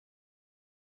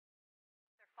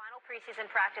Preseason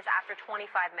practice after 25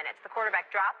 minutes. The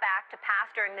quarterback dropped back to pass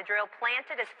during the drill,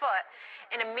 planted his foot,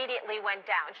 and immediately went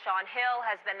down. Sean Hill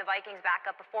has been the Vikings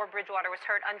backup before Bridgewater was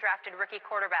hurt. Undrafted rookie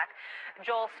quarterback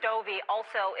Joel Stovey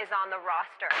also is on the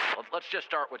roster. Let's just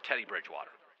start with Teddy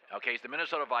Bridgewater. Okay, he's the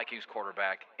Minnesota Vikings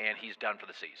quarterback, and he's done for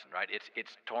the season, right? It's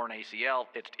torn ACL.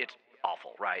 It's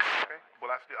awful, right? Okay.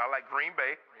 Well, I like Green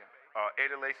Bay.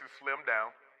 Eddie Lacy slimmed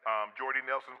down. Jordy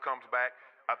Nelson comes back.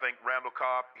 I think Randall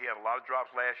Cobb, he had a lot of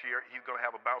drops last year. He's going to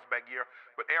have a bounce-back year.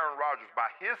 But Aaron Rodgers, by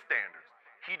his standards,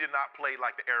 he did not play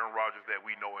like the Aaron Rodgers that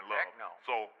we know and love. Heck no.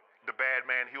 So the bad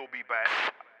man, he'll be back.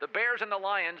 The Bears and the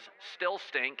Lions still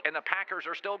stink, and the Packers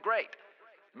are still great.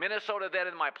 Minnesota then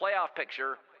in my playoff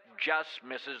picture just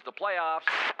misses the playoffs.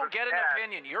 You don't get an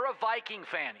opinion. You're a Viking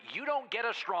fan. You don't get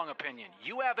a strong opinion.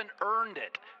 You haven't earned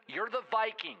it. You're the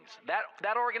Vikings.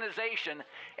 That organization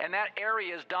and that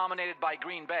area is dominated by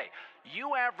Green Bay.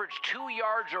 You average 2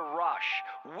 yards a rush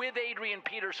with Adrian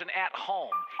Peterson at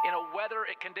home in a weather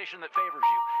condition that favors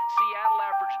you. Seattle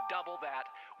averaged double that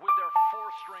with their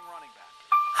fourth-string running back.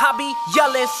 Hobby, yeah,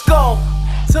 let's go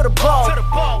to the ball. To the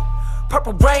ball.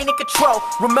 Purple rain in control.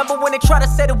 Remember when they tried to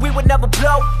say that we would never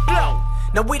blow?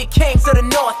 Now we the kings of the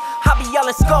north. Hobby, yeah,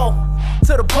 let's go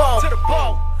to the ball. To the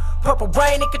ball. Purple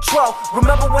rain in control.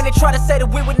 Remember when they tried to say that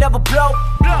we would never blow?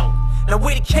 Now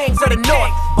we the kings of the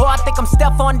north. Oh, I think I'm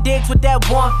Stephon Diggs with that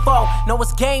 1-4. Know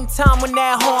it's game time when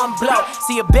that horn blow.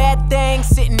 See a bad thing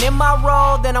sitting in my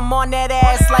roll, then I'm on that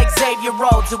ass like Xavier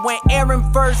Rhodes. It went Aaron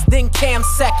first, then Cam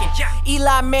second.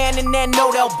 Eli Manning, then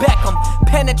Odell Beckham.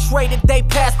 Penetrated, they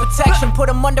pass protection. Put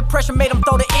him under pressure, made him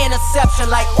throw the interception.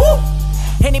 Like, woo!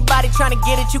 Anybody trying to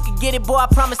get it, you can get it, boy, I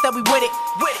promise that we with it.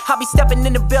 I be stepping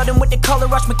in the building with the color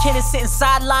rush. McKinnon sitting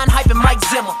sideline, hyping Mike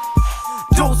Zimmer.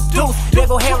 Deuce, deuce, there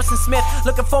go Harrison Smith.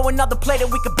 Looking for another play that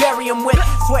we could bury him with.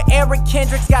 Swear Eric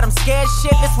Kendricks got him scared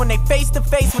shitless when they face to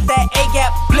face with that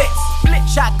A-gap blitz.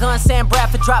 Shotgun Sam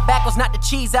Bradford drop backwards, not the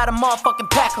cheese out of motherfucking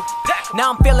Packer.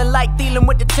 Now I'm feeling like Thielen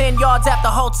with the 10 yards after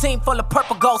whole team full of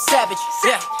purple gold savage.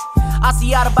 Yeah. I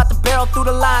see out about to barrel through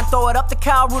the line, throw it up to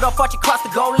Kyle Rudolph, watch it cross the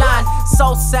goal line.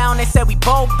 So sound, they said we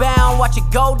bow bound, watch it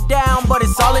go down, but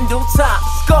it's all in due time.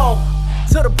 Let's go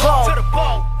to the ball. To the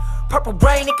ball. Purple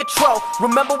rain in control.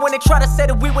 Remember when they tried to say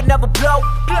that we would never blow?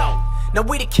 Now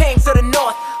we the kings of the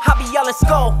north. Hobby, y'all, let's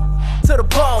go to the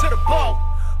ball. To the ball.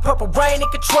 Purple rain in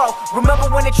control.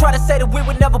 Remember when they tried to say that we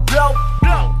would never blow?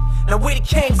 Now we the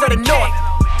kings of the north.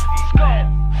 Let's go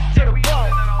to the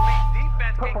ball.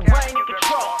 Purple rain in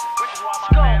control. Let's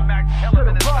go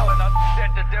to the ball.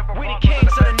 We the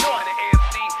kings of the north.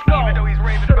 Even though he's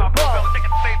raving about Bill Belichick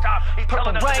at the same time, he's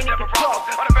telling us that the Denver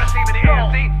Broncos are the best team in the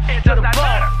AFC. It does not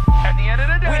matter. At the end of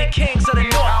the day, we the kings of the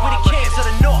north. We the kings of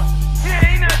the north.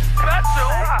 Yeah, ain't nothing special,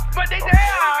 but they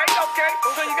alright, okay.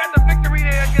 So you got the victory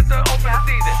there against the open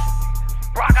season.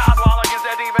 Brock Osweiler against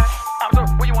that defense.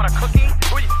 What, you want a cookie?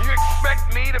 What, you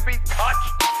expect me to be touched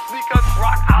because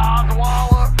Brock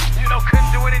Osweiler,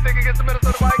 couldn't do anything against the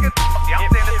Minnesota Vikings? Yeah,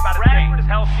 I'm saying this about it. Bradford is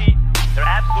healthy. They're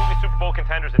absolutely Super Bowl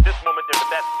contenders. At this moment, they're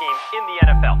the best team in the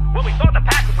NFL. Well, we thought the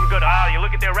Packers were good. You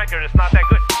look at their record, it's not that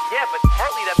good. Yeah, but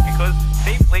partly that's because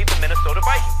they played the Minnesota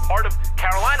Vikings. Part of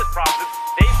Carolina's problem is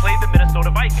they played the Minnesota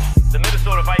Vikings. The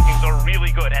Minnesota Vikings are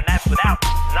really good, and that's without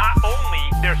not only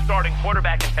their starting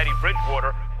quarterback in Teddy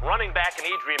Bridgewater, running back in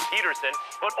Adrian Peterson,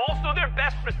 but also their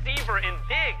best receiver in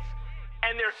Diggs.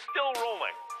 And they're still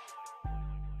rolling.